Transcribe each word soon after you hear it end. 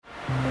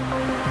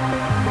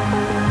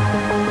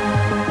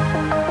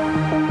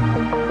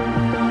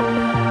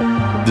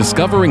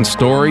discovering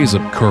stories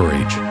of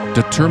courage,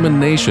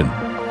 determination,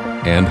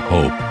 and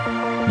hope.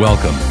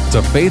 Welcome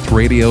to Faith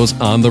Radio's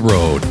On the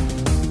Road.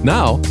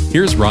 Now,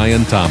 here's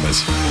Ryan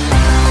Thomas.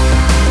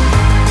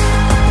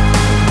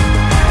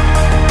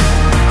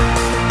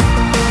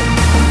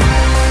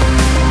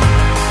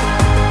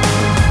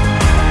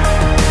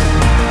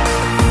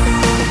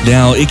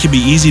 Now, it can be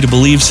easy to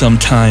believe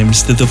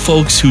sometimes that the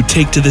folks who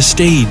take to the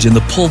stage and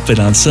the pulpit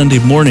on Sunday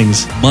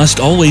mornings must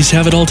always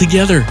have it all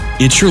together.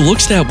 It sure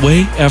looks that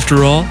way,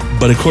 after all.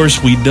 But of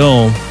course, we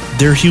know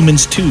they're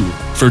humans too.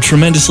 For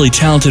tremendously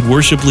talented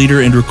worship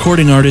leader and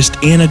recording artist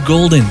Anna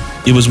Golden,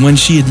 it was when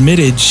she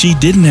admitted she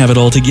didn't have it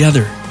all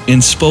together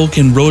and spoke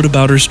and wrote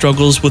about her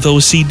struggles with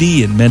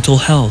OCD and mental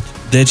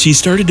health that she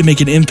started to make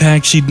an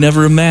impact she'd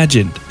never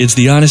imagined. It's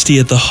the honesty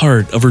at the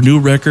heart of her new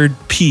record,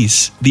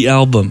 Peace, the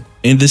album,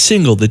 and the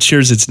single that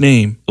shares its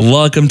name.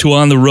 Welcome to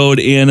On the Road,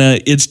 Anna.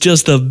 It's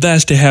just the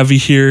best to have you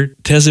here.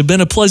 Has it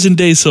been a pleasant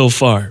day so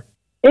far?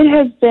 It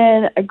has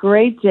been a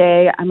great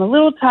day. I'm a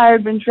little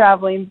tired, been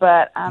traveling,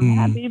 but I'm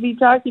happy to be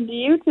talking to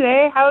you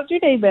today. How's your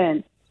day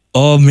been?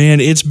 Oh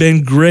man, it's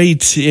been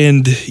great,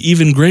 and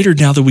even greater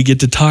now that we get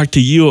to talk to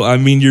you. I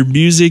mean, your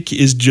music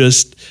is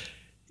just,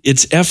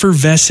 it's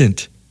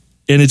effervescent.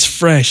 And it's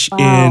fresh,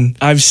 and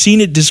I've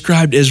seen it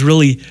described as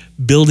really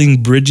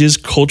building bridges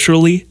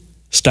culturally,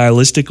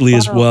 stylistically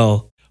as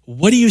well.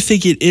 What do you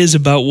think it is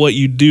about what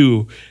you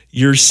do,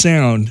 your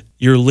sound,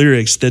 your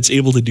lyrics, that's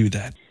able to do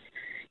that?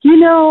 You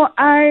know,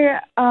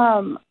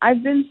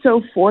 I've been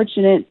so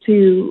fortunate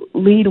to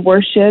lead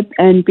worship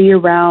and be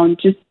around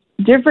just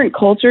different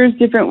cultures,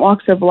 different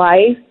walks of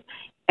life,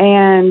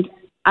 and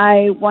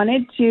I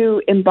wanted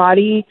to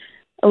embody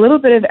a little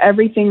bit of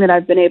everything that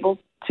I've been able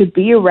to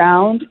be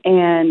around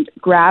and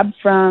grab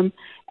from.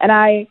 And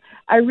I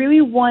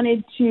really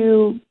wanted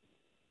to,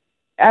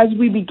 as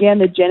we began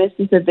the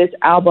genesis of this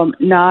album,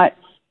 not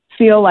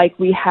feel like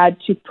we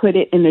had to put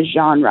it in a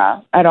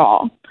genre at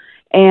all,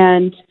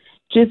 and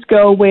just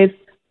go with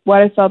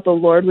what I felt the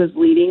Lord was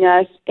leading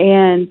us,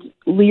 and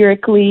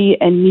lyrically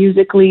and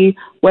musically,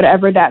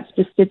 whatever that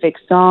specific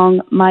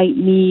song might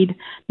need,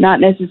 not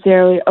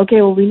necessarily,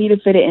 okay, well, we need to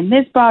fit it in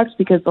this box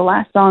because the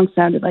last song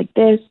sounded like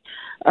this,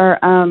 or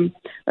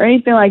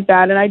anything like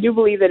that. And I do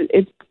believe that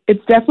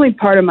it's definitely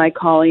part of my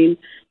calling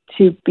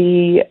to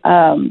be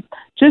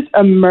just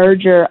a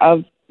merger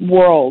of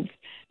worlds,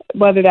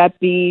 whether that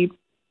be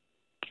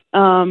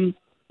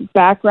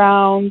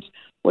background,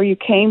 where you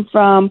came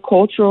from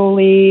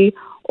culturally,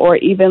 or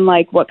even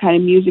like what kind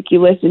of music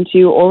you listen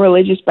to, or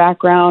religious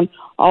background,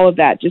 all of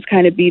that, just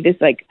kind of be this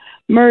like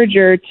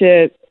merger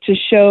to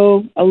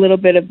show a little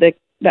bit of the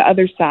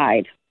other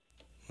side.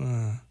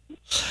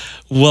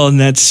 Well, and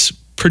that's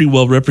pretty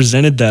well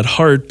represented, that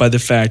heart, by the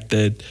fact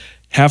that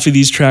half of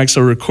these tracks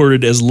are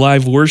recorded as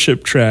live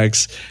worship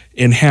tracks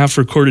and half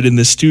recorded in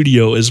the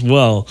studio as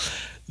well.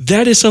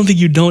 That is something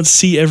you don't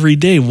see every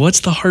day. What's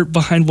the heart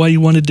behind why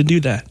you wanted to do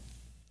that?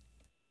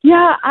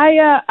 Yeah,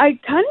 I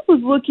kind of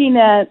was looking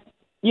at,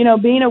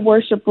 being a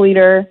worship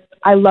leader.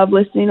 I love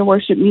listening to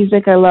worship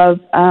music. I love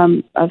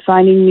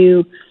finding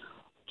new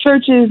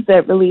churches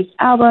that release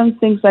albums,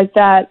 things like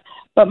that.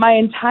 But my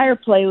entire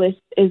playlist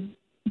is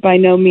by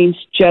no means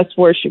just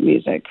worship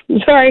music.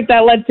 Sorry if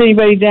that lets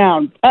anybody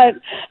down, but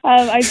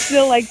I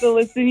still like to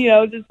listen,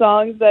 to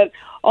songs that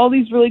all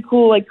these really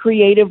cool, like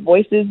creative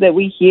voices that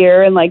we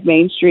hear in like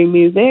mainstream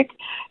music.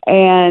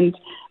 And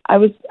I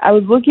was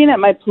looking at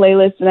my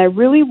playlist, and I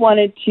really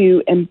wanted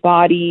to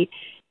embody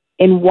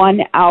in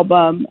one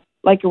album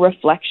like a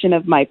reflection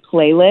of my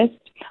playlist.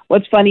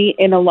 What's funny,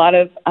 in a lot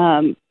of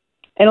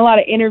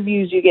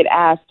interviews, you get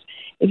asked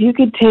if you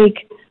could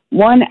take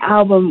one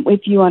album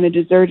with you on a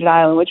deserted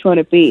island, which one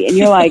would it be? And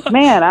you're like,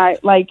 man,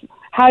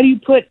 how do you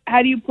put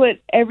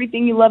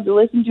everything you love to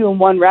listen to in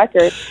one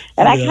record?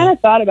 And I kind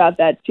of thought about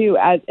that too,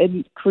 as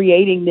in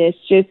creating this,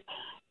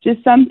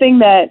 just something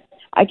that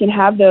I can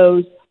have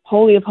those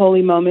holy of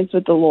holy moments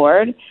with the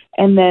Lord,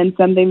 and then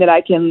something that I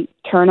can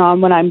turn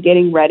on when I'm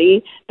getting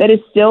ready that is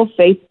still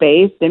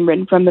faith-based and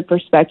written from the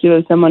perspective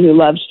of someone who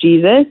loves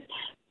Jesus,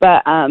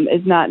 but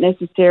is not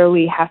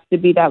necessarily has to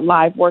be that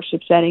live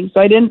worship setting.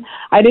 So I didn't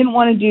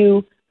want to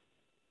do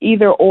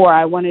either or.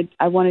 I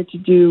wanted to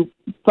do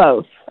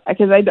both,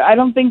 because I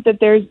don't think that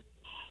there's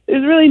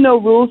really no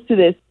rules to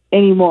this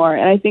anymore.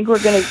 And I think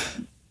we're going to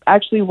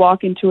actually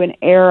walk into an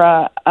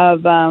era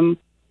of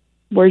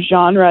where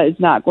genre is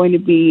not going to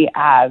be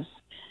as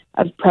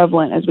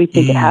prevalent as we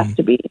think it has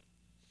to be.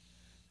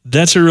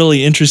 That's a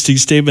really interesting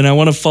statement. I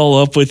want to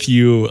follow up with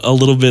you a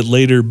little bit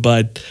later,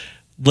 but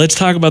let's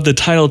talk about the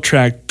title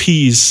track,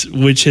 Peace,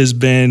 which has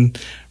been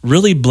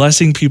really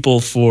blessing people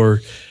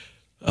for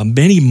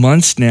many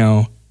months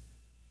now.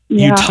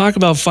 Yeah. You talk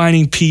about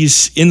finding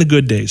peace in the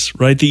good days,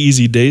 right? The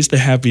easy days, the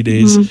happy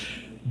days,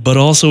 but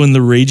also in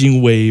the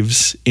raging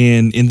waves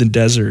and in the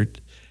desert.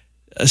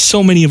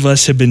 So many of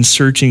us have been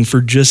searching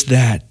for just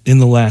that in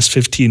the last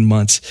 15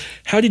 months.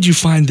 How did you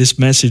find this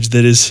message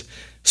that is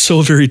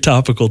so very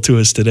topical to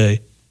us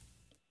today?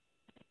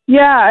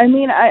 Yeah, I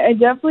mean, I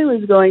definitely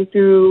was going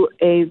through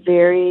a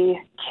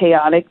very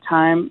chaotic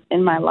time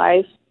in my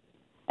life,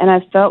 and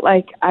I felt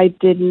like I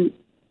didn't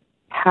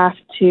have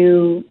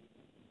to.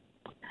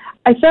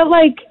 I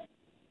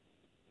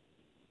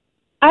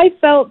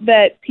felt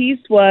that peace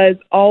was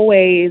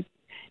always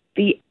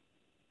the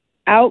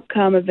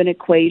outcome of an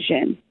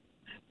equation,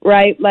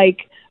 right?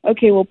 Like,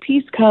 okay, well,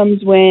 peace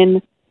comes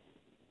when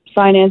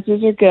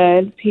finances are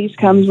good. Peace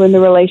comes when the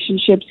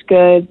relationship's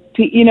good.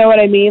 You know what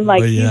I mean?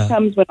 Like, peace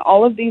comes when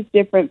all of these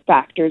different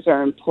factors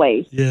are in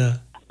place. Yeah.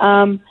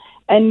 And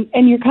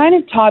you're kind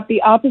of taught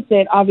the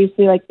opposite,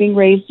 obviously, like being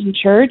raised in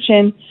church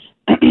and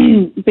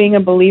being a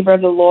believer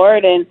of the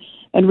Lord and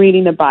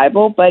reading the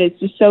Bible, but it's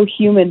just so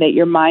human that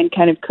your mind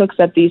kind of cooks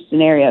up these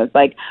scenarios.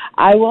 Like,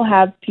 I will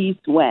have peace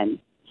when.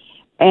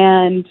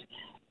 And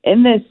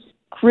in this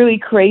really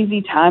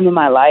crazy time in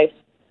my life,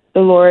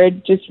 the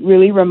Lord just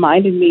really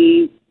reminded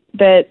me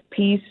that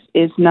peace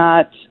is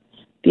not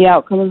the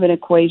outcome of an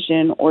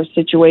equation or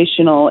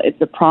situational.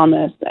 It's a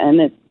promise, and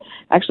it's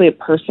actually a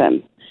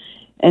person,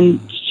 and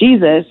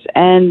Jesus.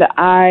 And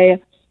I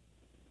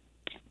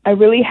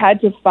really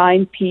had to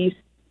find peace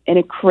in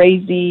a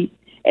crazy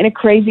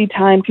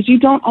time, because you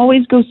don't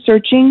always go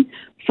searching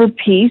for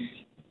peace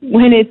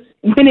when it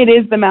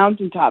is the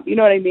mountaintop. You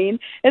know what I mean?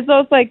 It's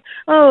almost like,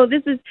 oh,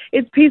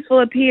 it's peaceful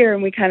up here,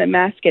 and we kind of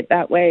mask it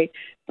that way.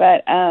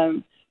 But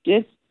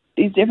just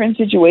these different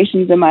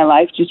situations in my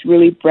life just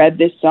really bred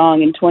this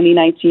song. In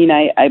 2019,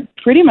 I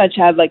pretty much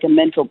had like a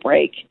mental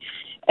break.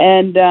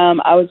 And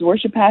I was a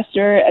worship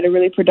pastor at a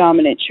really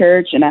predominant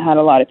church, and I had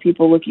a lot of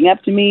people looking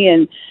up to me,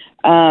 and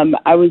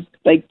I was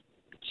like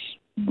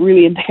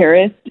really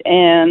embarrassed.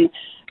 And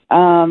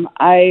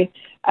I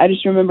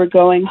just remember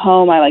going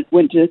home. I like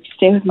went to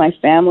stay with my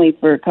family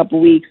for a couple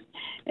weeks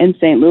in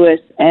St. Louis,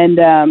 and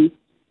the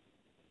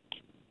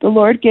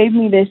Lord gave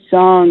me this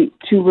song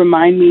to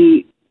remind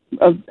me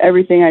of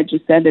everything I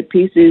just said, that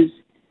peace is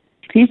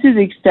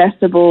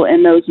accessible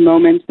in those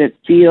moments that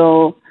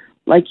feel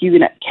like you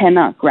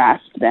cannot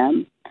grasp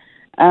them.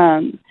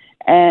 And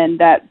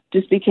that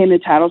just became the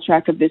title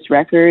track of this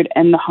record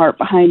and the heart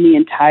behind the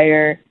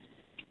entire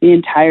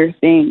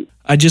thing.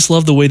 I just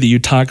love the way that you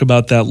talk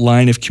about that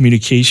line of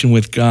communication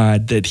with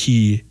God, that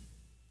He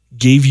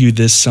gave you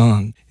this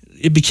song.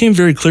 It became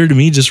very clear to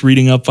me just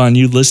reading up on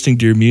you, listening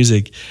to your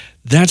music.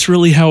 That's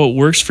really how it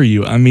works for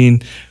you. I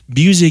mean,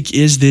 music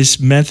is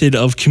this method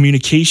of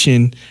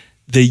communication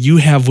that you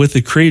have with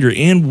the creator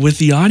and with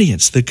the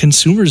audience, the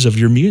consumers of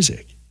your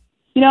music.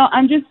 You know,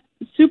 I'm just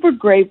super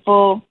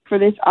grateful for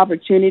this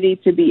opportunity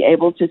to be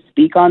able to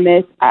speak on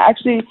this. I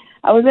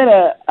was at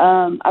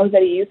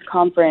a youth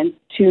conference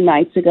 2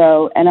 nights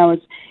ago, and I was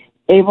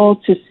able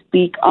to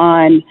speak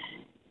on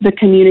the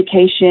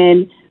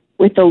communication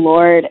with the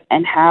Lord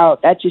and how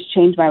that just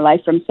changed my life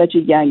from such a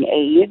young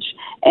age,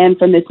 and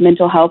from this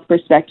mental health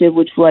perspective,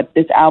 which what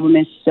this album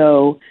is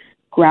so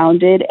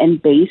grounded and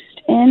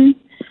based in,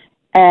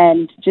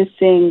 and just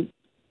seeing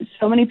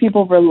so many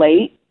people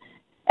relate.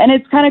 And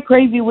it's kind of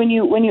crazy when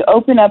you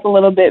open up a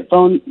little bit,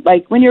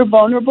 like when you're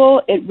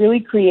vulnerable, it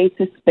really creates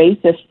a space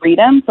of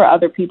freedom for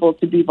other people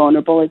to be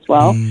vulnerable as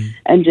well.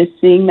 And just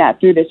seeing that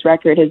through this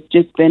record has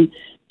just been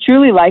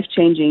truly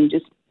life-changing,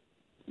 just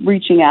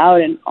reaching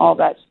out and all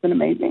that's been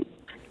amazing.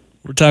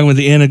 We're talking with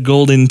Anna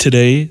Golden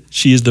today.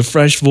 She is the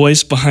fresh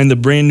voice behind the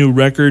brand new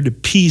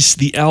record, Peace,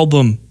 the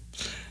album,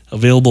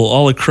 available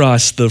all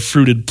across the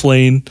fruited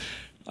plain.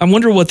 I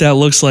wonder what that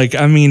looks like.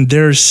 I mean,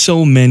 there are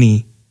so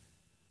many,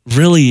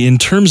 really, in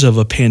terms of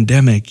a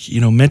pandemic,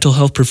 mental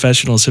health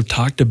professionals have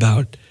talked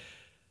about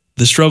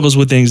the struggles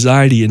with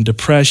anxiety and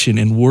depression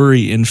and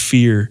worry and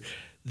fear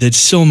that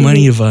so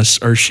many of us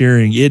are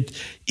sharing. It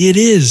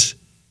is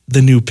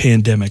the new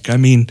pandemic. I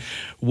mean,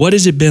 what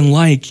has it been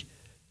like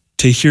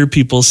to hear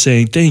people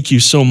saying, thank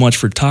you so much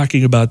for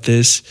talking about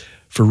this,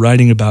 for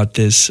writing about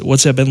this?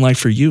 What's that been like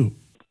for you?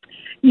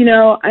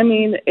 I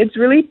mean, it's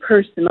really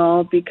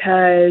personal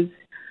because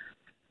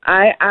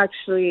I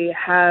actually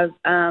have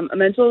a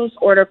mental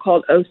disorder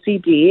called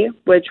OCD,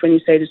 which when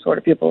you say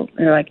disorder, people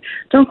are like,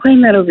 don't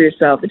claim that over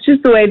yourself. It's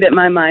just the way that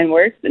my mind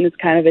works, and it's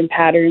kind of in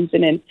patterns,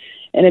 and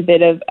in a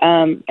bit of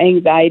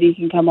anxiety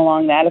can come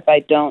along that if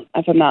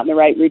I'm not in the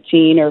right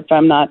routine, or if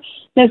I'm not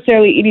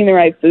necessarily eating the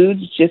right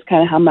foods. It's just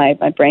kind of how my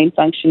brain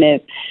function is.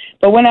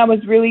 But when I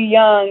was really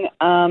young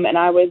and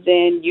I was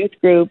in youth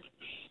group,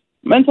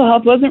 mental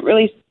health wasn't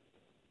really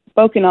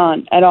spoken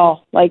on at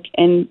all, like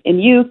in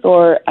youth,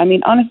 or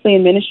honestly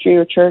in ministry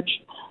or church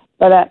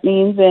by that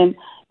means. And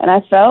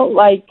I felt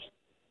like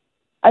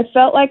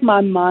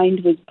my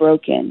mind was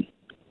broken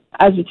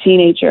as a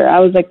teenager. I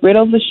was like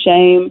riddled with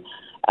shame.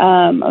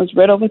 I was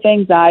riddled with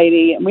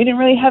anxiety, and we didn't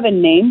really have a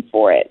name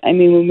for it. I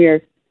mean, when we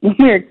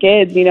were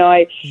kids,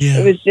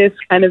 it was just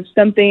kind of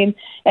something,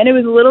 and it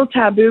was a little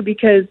taboo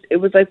because it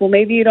was like, well,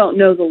 maybe you don't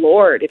know the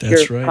Lord if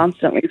That's you're right.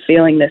 constantly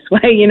feeling this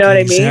way. You know what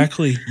I mean?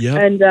 Exactly. Yeah.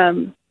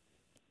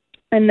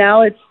 And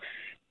now it's,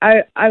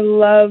 I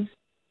love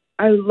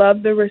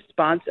the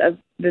response of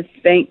the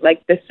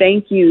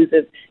thank yous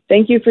of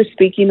thank you for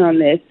speaking on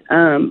this.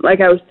 Like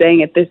I was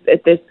saying at this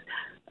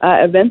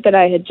event that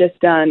I had just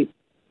done,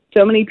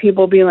 so many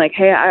people being like,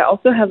 hey, I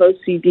also have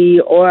OCD,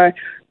 or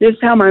this is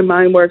how my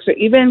mind works, or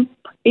even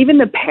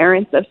the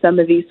parents of some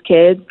of these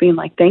kids being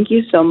like, thank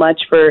you so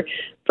much for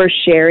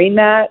sharing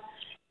that.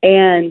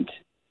 And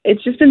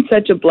it's just been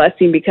such a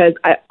blessing, because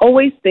I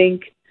always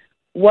think,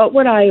 what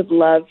would I have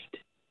loved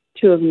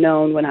to have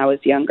known when I was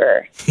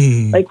younger?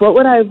 Like, what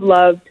would I have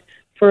loved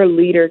for a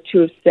leader to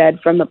have said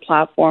from the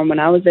platform when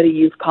I was at a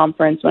youth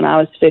conference when I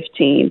was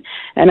 15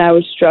 and I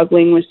was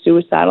struggling with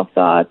suicidal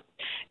thoughts,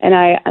 and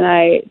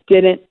I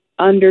didn't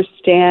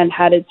understand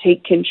how to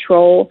take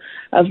control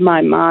of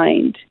my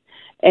mind.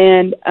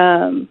 And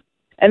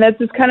that's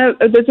just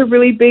that's a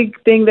really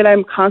big thing that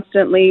I'm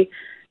constantly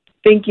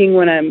thinking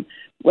when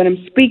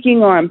I'm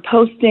speaking, or I'm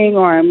posting,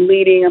 or I'm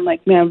leading. I'm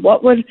like, man,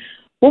 what would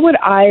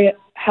I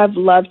have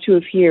loved to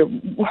have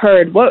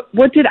heard?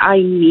 What did I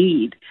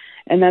need?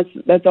 And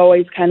that's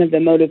always kind of the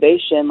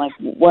motivation. Like,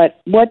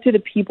 what do the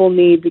people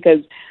need? Because,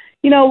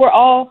 we're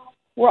all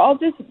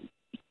just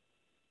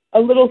a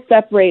little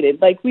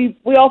separated. Like, we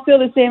all feel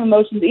the same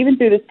emotions, even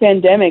through this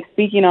pandemic.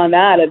 Speaking on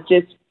that, of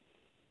just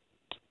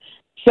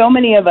so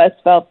many of us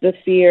felt the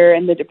fear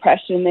and the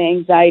depression, the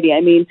anxiety.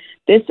 I mean,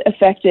 this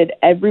affected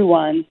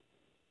everyone.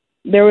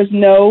 It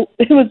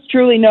was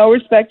truly no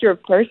respecter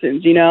of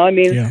persons, I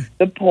mean, yeah.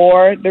 The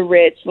poor, the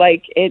rich,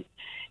 like it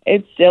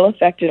still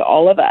affected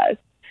all of us.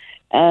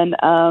 And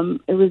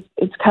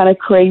it's kind of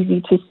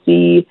crazy to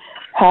see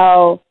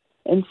how,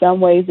 in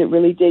some ways, it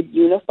really did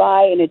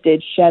unify, and it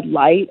did shed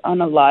light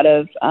on a lot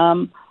of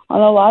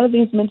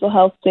these mental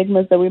health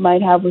stigmas that we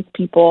might have with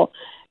people.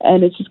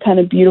 And it's just kind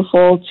of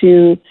beautiful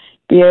to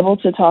be able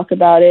to talk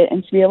about it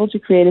and to be able to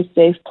create a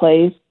safe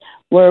place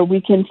where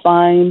we can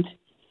find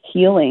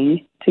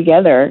healing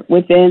together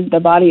within the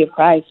body of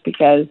Christ,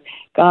 because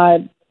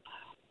God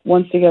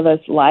wants to give us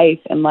life,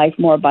 and life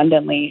more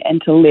abundantly,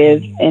 and to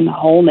live in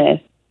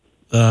wholeness.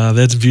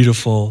 That's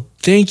beautiful.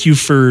 Thank you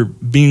for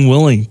being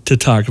willing to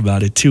talk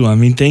about it too. I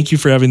mean, thank you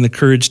for having the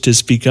courage to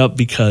speak up,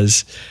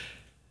 because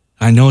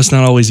I know it's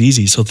not always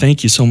easy. So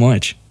thank you so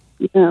much.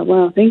 Yeah,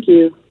 well, thank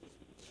you.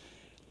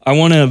 I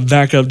want to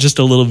back up just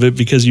a little bit,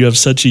 because you have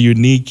such a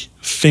unique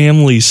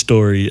family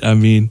story. I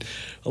mean,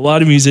 a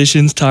lot of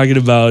musicians talking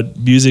about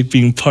music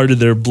being part of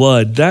their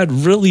blood. That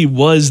really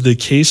was the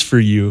case for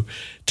you.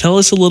 Tell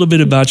us a little bit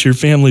about your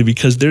family,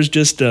 because there's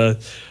just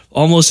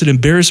almost an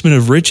embarrassment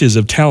of riches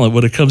of talent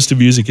when it comes to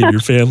music in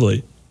your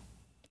family.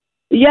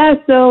 Yeah,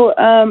 so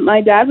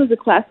my dad was a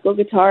classical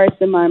guitarist,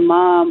 and my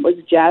mom was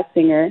a jazz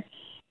singer,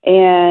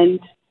 and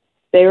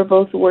they were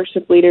both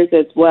worship leaders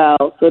as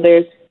well. So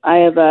I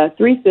have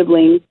 3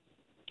 siblings,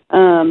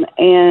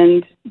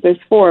 and there's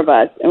 4 of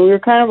us, and we were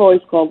kind of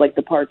always called like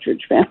the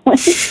Partridge Family,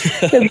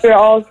 because we were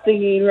all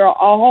singing. We were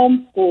all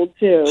homeschooled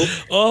too.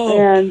 Oh.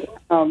 And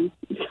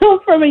so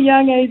from a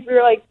young age, we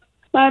were like,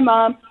 my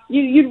mom,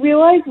 you'd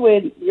realize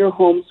when you're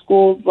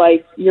homeschooled,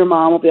 like, your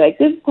mom will be like,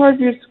 this is part of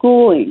your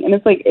schooling. And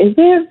it's like, is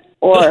it?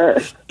 Or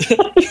is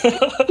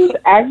this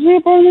actually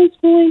a part of my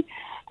schooling?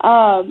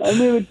 And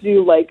we would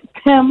do, like,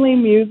 family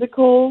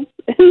musicals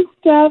and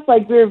stuff.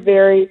 Like, we were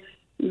very,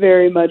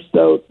 very much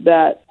so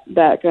that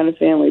kind of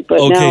family. But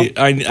okay,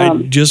 now, I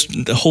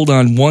just hold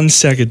on one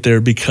second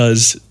there,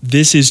 because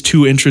this is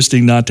too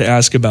interesting not to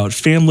ask about.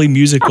 Family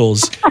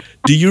musicals.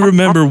 Do you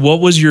remember, what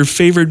was your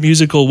favorite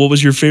musical? What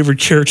was your favorite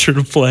character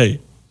to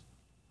play?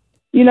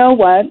 You know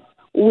what?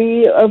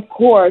 We, of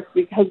course,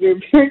 because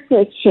we're very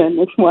Christian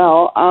as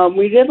well,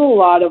 we did a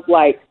lot of,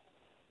 like,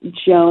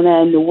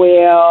 Jonah and the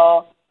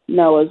Whale,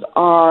 Noah's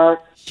Ark.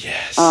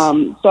 Yes.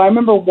 So I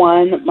remember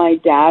my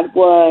dad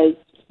was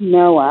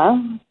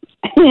Noah,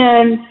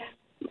 and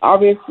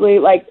obviously,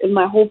 like,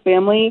 my whole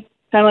family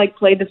kind of, like,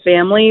 played the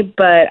family,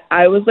 but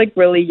I was, like,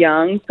 really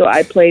young, so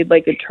I played,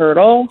 like, a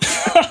turtle,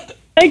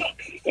 like,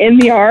 in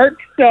the ark.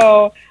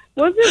 So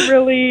wasn't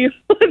really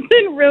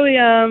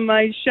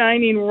my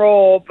shining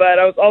role, but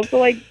I was also,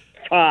 like,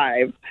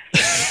 5.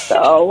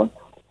 So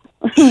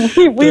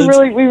we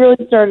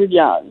really started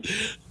young.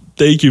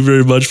 Thank you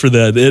very much for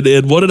that.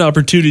 And what an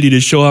opportunity to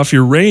show off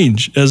your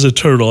range as a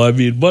turtle. I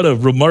mean, what a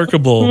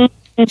remarkable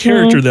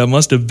character that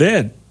must have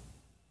been.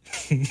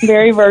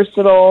 Very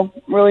versatile.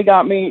 Really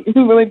got my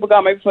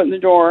foot in the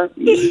door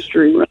in the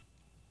industry.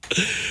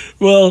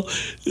 Well,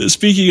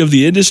 speaking of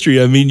the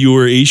industry, I mean, you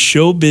were a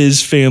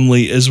showbiz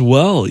family as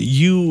well.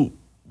 You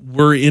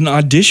were in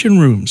audition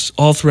rooms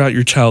all throughout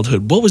your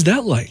childhood. What was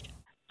that like?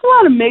 A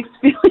lot of mixed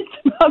feelings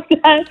about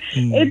that.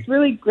 It's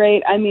really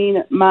great. I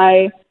mean,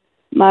 my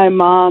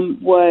mom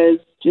was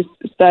just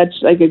such,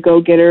 like, a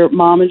go-getter,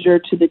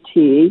 momager to the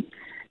T.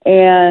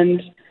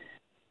 And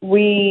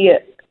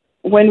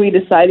when we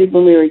decided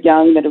when we were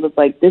young that it was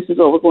like, this is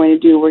what we're going to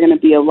do, we're going to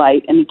be a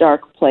light in a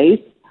dark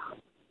place,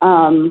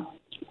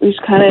 we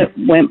just kind of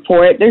went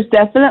for it. There's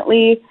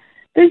definitely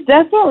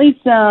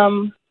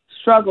some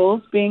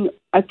struggles being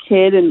a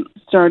kid and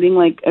starting,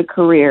 like, a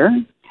career,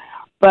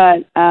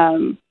 but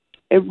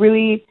it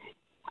really,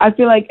 I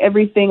feel like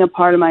everything a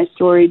part of my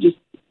story just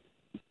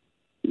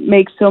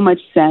makes so much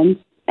sense,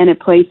 and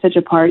it plays such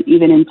a part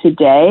even in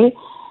today.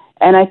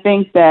 And I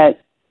think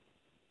that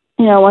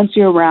once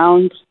you're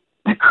around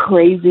the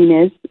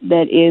craziness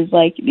that is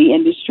like the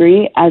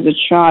industry as a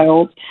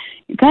child,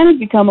 you kind of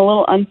become a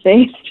little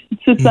unfazed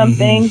to some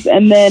things,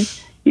 and then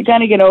you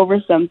kind of get over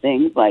some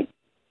things like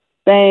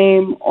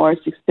fame or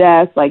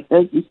success. Like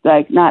this is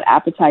like not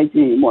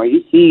appetizing anymore.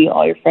 You see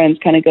all your friends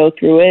kind of go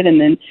through it, and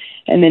then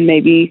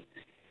maybe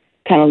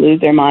kind of lose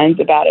their minds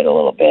about it a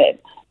little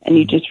bit, and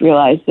you just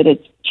realize that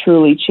it's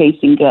truly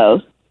chasing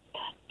ghosts.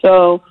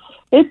 So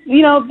it's,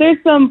 there's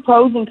some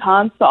pros and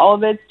cons to all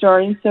of it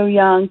starting so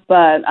young,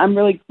 but I'm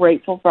really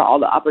grateful for all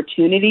the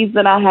opportunities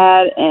that I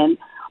had and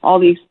all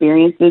the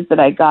experiences that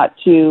I got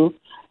to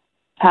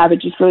have.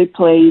 It just really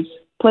plays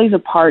a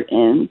part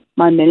in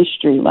my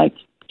ministry, like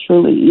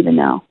truly even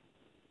now.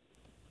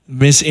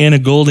 Miss Anna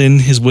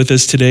Golden is with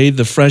us today,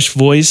 the fresh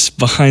voice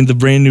behind the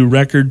brand new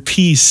record,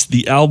 Peace,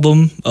 the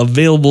album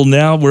available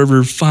now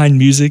wherever fine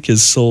music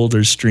is sold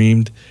or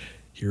streamed.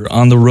 You're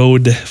on the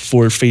road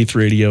for Faith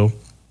Radio.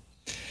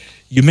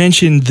 You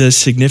mentioned the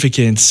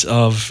significance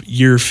of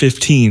year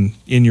 15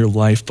 in your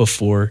life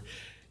before,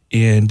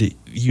 and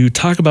you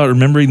talk about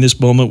remembering this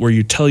moment where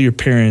you tell your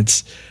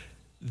parents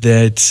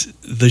that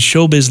the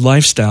showbiz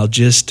lifestyle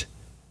just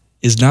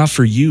is not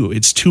for you.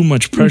 It's too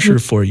much pressure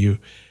for you.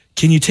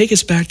 Can you take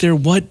us back there?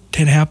 What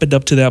had happened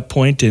up to that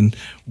point, and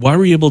why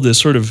were you able to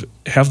sort of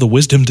have the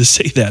wisdom to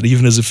say that,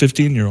 even as a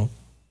 15-year-old?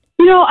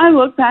 I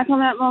look back on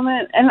that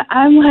moment, and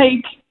I'm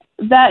like,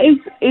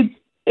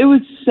 it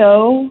was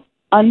so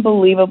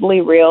unbelievably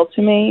real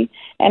to me,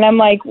 and I'm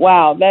like,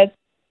 wow, that's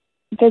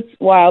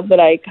wild that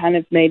I kind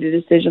of made a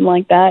decision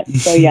like that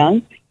so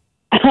young.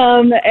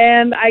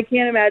 And I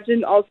can't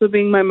imagine also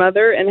being my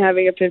mother and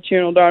having a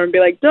 15-year-old daughter and be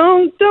like,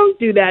 don't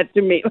do that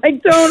to me.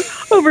 Like, don't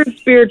over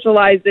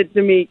spiritualize it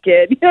to me,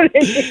 kid. You know what I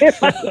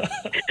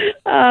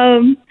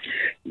mean?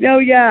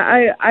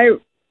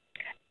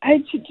 I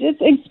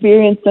just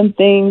experienced some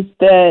things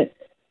that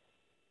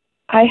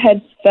I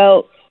had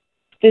felt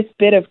this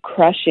bit of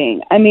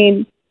crushing. I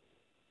mean,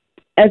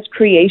 as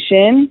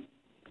creation,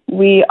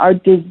 we are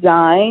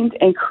designed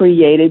and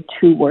created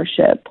to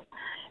worship.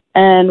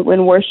 And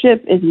when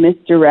worship is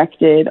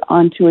misdirected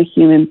onto a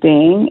human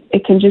being,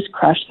 it can just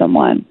crush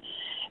someone.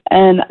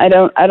 And I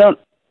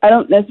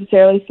don't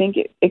necessarily think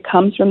it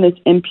comes from this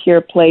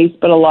impure place,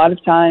 but a lot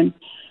of times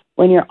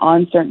when you're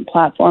on certain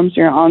platforms,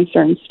 you're on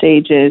certain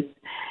stages,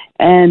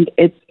 and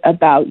it's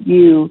about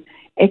you,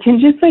 it can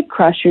just like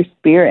crush your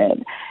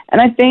spirit. And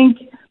I think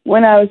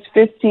when I was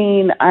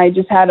 15, I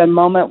just had a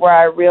moment where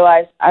I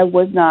realized I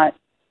was not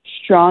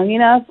strong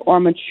enough or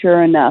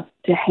mature enough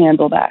to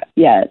handle that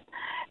yet.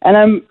 And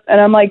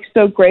I'm like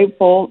so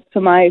grateful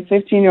to my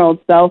 15-year-old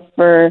self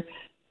for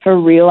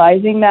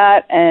realizing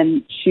that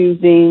and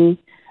choosing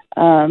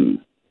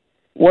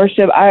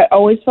worship. I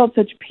always felt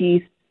such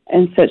peace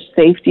and such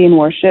safety in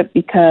worship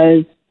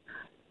because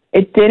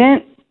it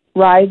didn't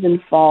rise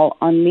and fall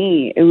on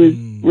me. It was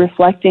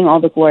reflecting all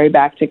the glory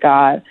back to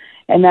God.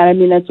 And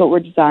that's what we're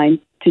designed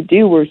to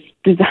do. We're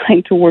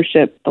designed to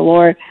worship the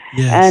Lord.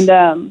 Yes.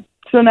 And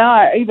so now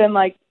I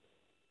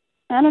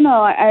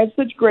have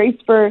such grace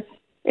for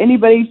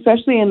anybody,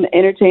 especially in the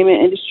entertainment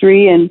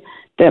industry, and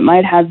that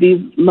might have these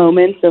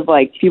moments of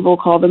like, people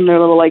call them their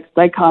little like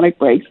psychotic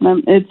breaks.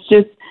 And it's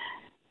just,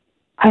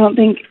 I don't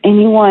think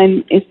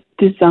anyone is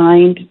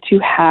designed to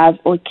have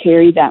or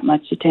carry that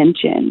much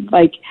attention.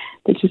 Like,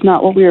 that's just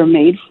not what we were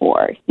made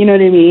for. You know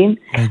what I mean?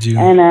 I do.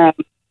 And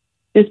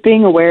just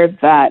being aware of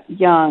that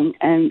young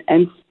and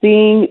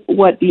seeing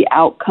what the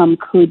outcome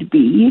could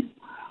be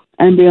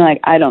and being like,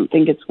 I don't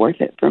think it's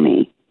worth it for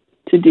me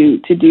to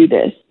do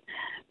this.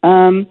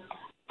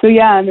 So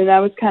yeah, and then that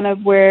was kind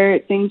of where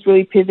things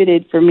really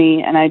pivoted for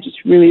me, and I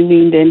just really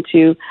leaned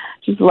into,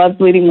 just loved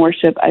leading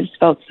worship. I just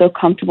felt so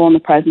comfortable in the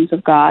presence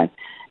of God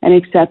and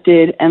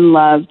accepted and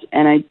loved,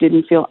 and I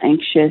didn't feel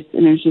anxious,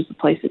 and it was just a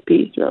place of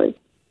peace, really.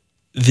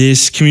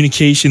 This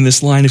communication,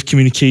 this line of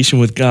communication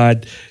with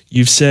God,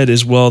 you've said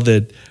as well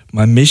that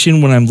my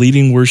mission when I'm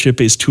leading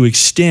worship is to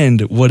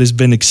extend what has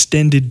been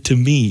extended to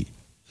me.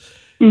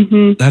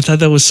 Mm-hmm. I thought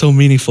that was so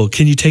meaningful.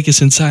 Can you take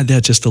us inside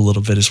that just a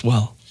little bit as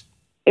well?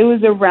 It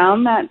was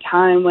around that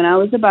time when I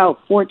was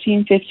about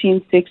 14,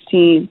 15,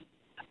 16,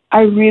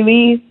 I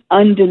really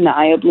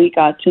undeniably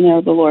got to know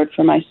the Lord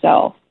for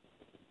myself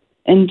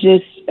in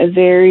just a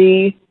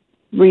very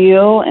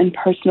real and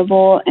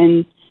personable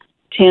and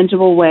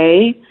tangible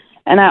way.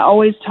 And I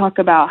always talk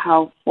about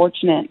how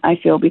fortunate I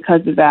feel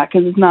because of that,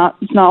 because it's not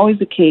always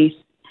the case.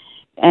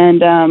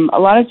 And a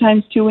lot of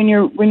times too, when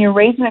you're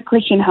raised in a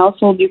Christian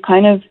household, you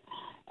kind of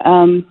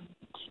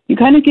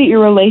get your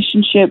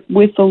relationship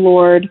with the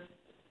Lord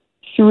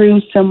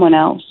through someone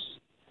else.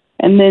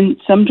 And then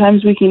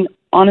sometimes we can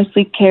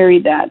honestly carry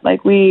that.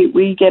 Like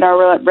we get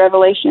our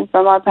revelation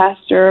from our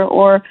pastor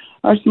or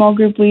our small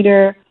group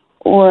leader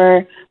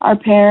or our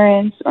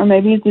parents, or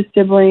maybe it's a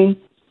sibling.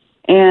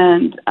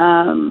 And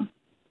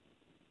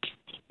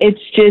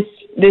it's just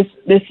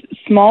this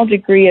small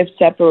degree of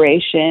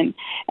separation.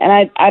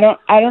 And I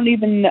don't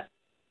even know.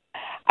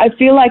 I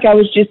feel like I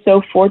was just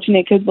so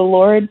fortunate because the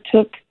Lord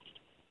took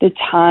the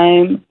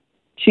time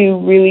to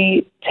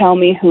really tell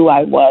me who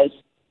I was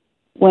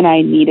when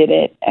I needed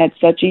it at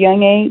such a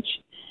young age.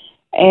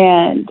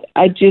 And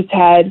I just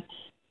had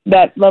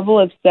that level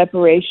of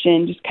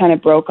separation just kind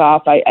of broke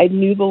off. I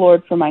knew the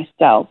Lord for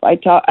myself. I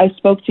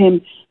spoke to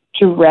him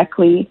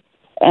directly,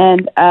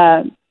 and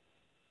I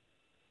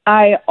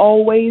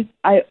always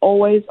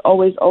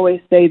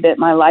say that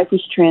my life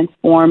was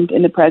transformed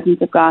in the presence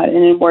of God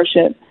and in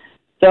worship.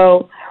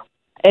 So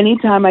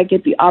anytime I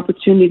get the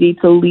opportunity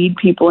to lead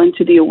people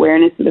into the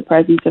awareness of the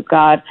presence of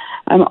God,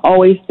 I'm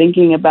always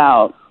thinking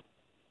about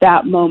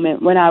that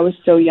moment when I was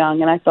so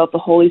young and I felt the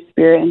Holy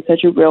Spirit in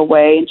such a real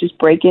way and just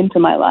break into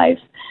my life.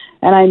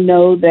 And I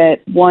know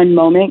that one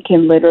moment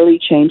can literally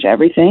change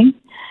everything.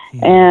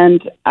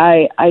 And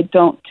I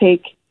don't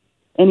take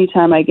any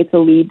time I get to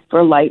lead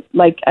for light,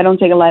 like I don't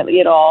take it lightly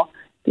at all,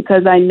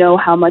 because I know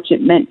how much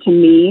it meant to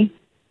me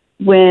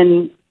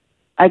when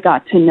I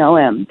got to know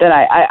him, that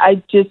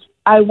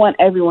I want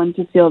everyone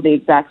to feel the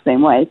exact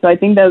same way. So I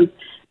think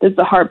that's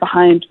the heart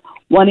behind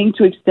wanting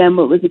to extend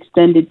what was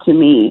extended to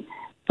me.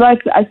 So I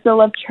still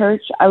love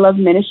church. I love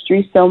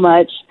ministry so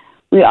much.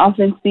 We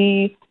often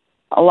see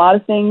a lot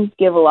of things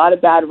give a lot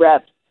of bad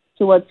reps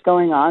to what's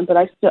going on, but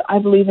I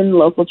believe in the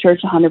local church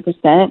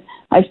 100%.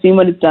 I've seen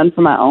what it's done for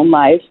my own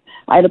life.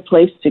 I had a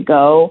place to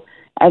go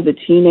as a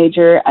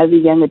teenager, as a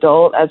young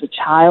adult, as a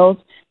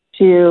child,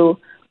 to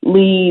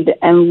lead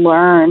and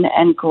learn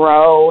and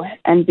grow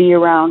and be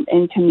around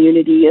in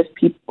community of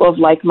people, of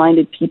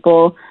like-minded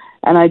people.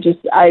 And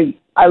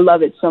I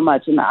love it so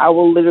much. And I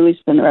will literally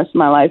spend the rest of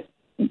my life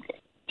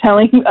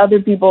telling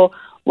other people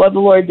what the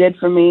Lord did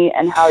for me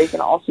and how he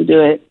can also do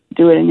it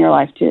in your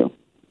life too.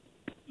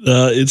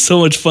 It's so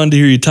much fun to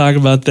hear you talk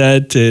about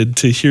that,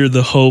 to hear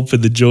the hope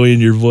and the joy in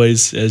your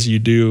voice as you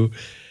do.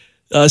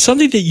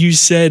 Something that you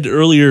said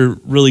earlier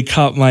really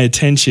caught my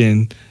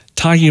attention,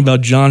 talking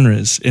about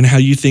genres and how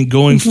you think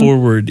going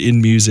forward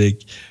in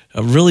music,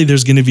 really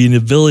there's going to be an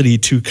ability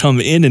to come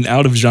in and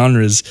out of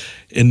genres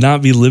and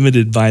not be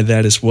limited by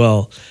that as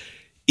well.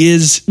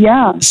 Is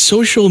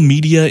social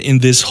media in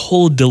this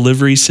whole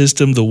delivery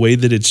system, the way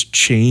that it's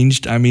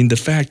changed? I mean, the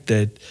fact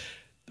that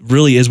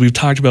really, as we've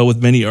talked about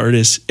with many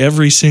artists,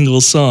 every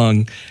single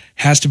song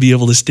has to be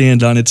able to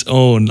stand on its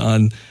own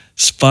on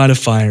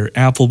Spotify or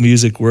Apple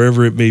Music,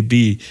 wherever it may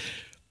be.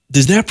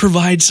 Does that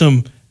provide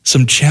some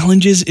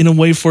challenges in a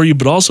way for you,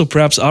 but also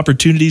perhaps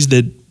opportunities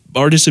that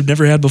artists have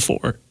never had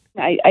before?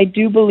 I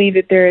do believe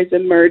that there is a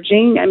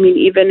merging. I mean,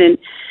 even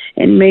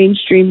in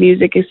mainstream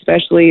music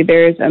especially,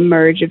 there's a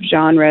merge of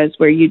genres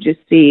where you just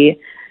see,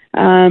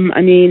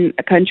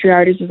 a country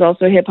artist is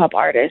also a hip-hop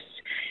artist,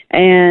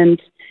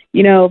 and,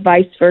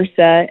 vice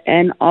versa,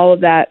 and all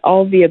of that,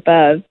 all of the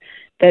above,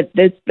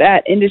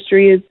 that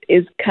industry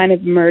is kind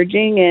of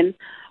merging. And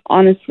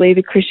honestly,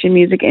 the Christian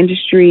music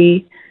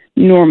industry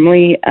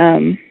normally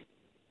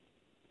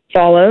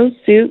follows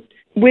suit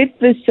with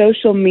the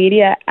social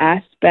media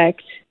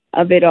aspect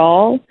of it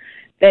all,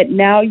 that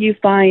now you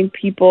find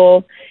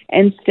people,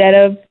 instead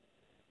of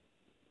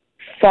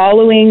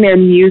following their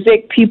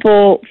music,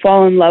 people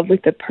fall in love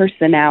with a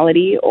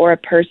personality or a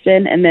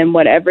person, and then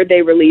whatever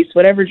they release,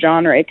 whatever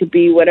genre it could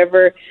be,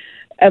 whatever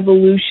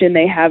evolution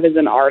they have as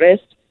an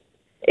artist,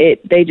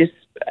 they just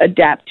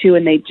adapt to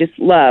and they just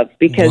love,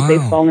 because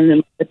they've fallen in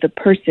love with the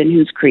person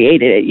who's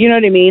created it. You know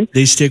what I mean?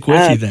 They stick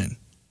with you then.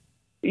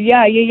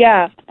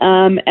 Yeah.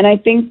 And I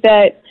think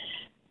that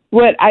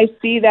what I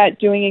see that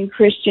doing in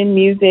Christian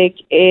music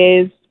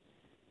is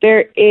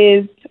there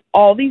is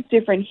all these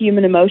different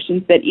human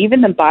emotions that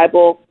even the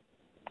Bible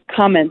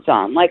comments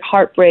on, like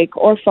heartbreak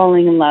or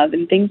falling in love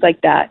and things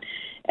like that.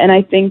 And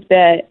I think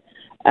that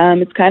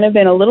it's kind of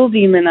been a little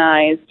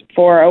demonized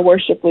for a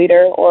worship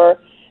leader or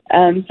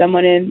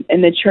someone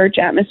in the church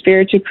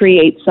atmosphere to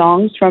create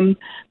songs from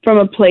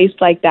a place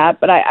like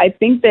that. But I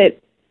think that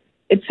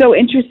it's so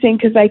interesting,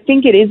 because I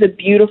think it is a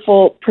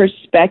beautiful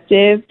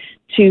perspective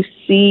to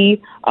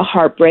see a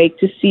heartbreak,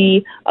 to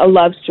see a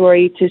love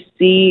story, to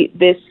see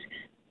this,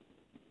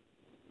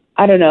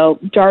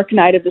 dark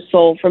night of the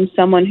soul from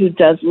someone who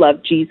does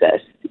love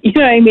Jesus. You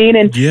know what I mean?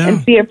 And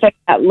see it from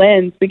that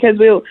lens, because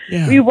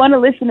we want to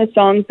listen to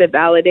songs that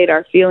validate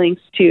our feelings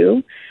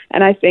too.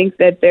 And I think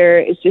that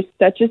there is just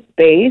such a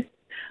space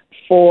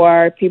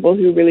for people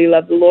who really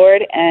love the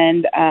Lord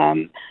and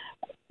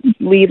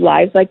lead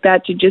lives like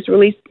that to just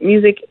release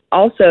music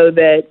also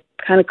that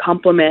kind of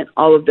complement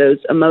all of those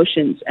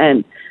emotions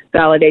and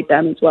validate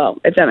them as well,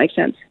 if that makes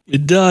sense.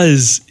 It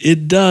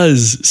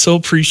does. So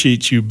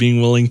appreciate you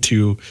being willing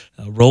to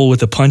roll with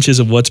the punches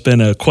of what's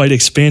been a quite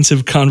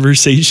expansive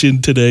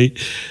conversation today.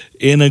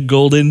 Anna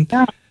Golden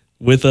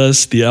with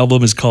us. The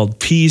album is called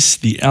Peace.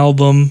 The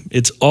album,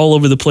 it's all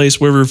over the place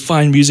wherever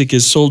fine music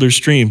is sold or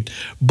streamed.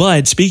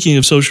 But speaking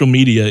of social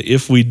media,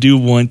 if we do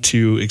want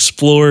to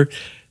explore,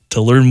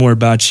 to learn more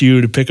about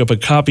you, to pick up a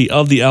copy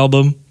of the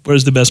album,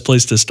 where's the best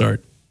place to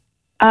start?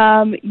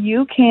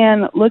 You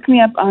can look me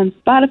up on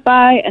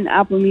Spotify and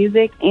Apple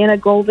Music, Anna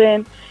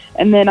Golden,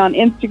 and then on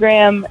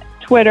Instagram,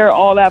 Twitter,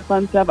 all that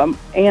fun stuff. I'm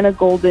Anna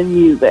Golden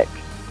Music.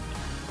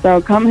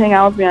 So come hang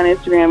out with me on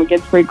Instagram. It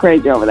gets pretty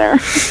crazy over there.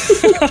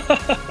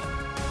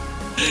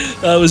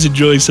 I was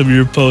enjoying some of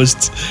your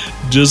posts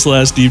just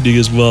last evening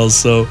as well.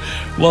 So,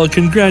 well,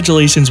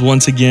 congratulations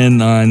once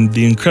again on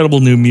the incredible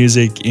new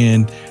music.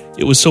 And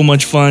it was so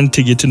much fun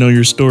to get to know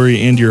your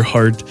story and your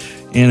heart.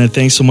 Anna,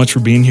 thanks so much for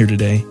being here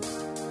today.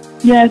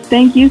 Yes,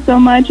 thank you so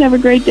much. Have a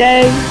great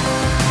day.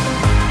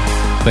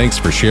 Thanks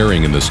for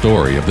sharing in the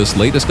story of this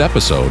latest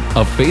episode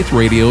of Faith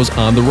Radio's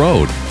On the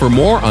Road. For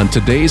more on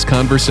today's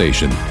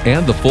conversation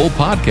and the full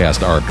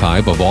podcast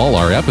archive of all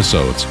our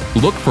episodes,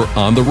 look for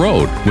On the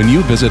Road when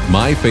you visit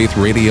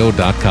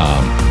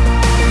myfaithradio.com.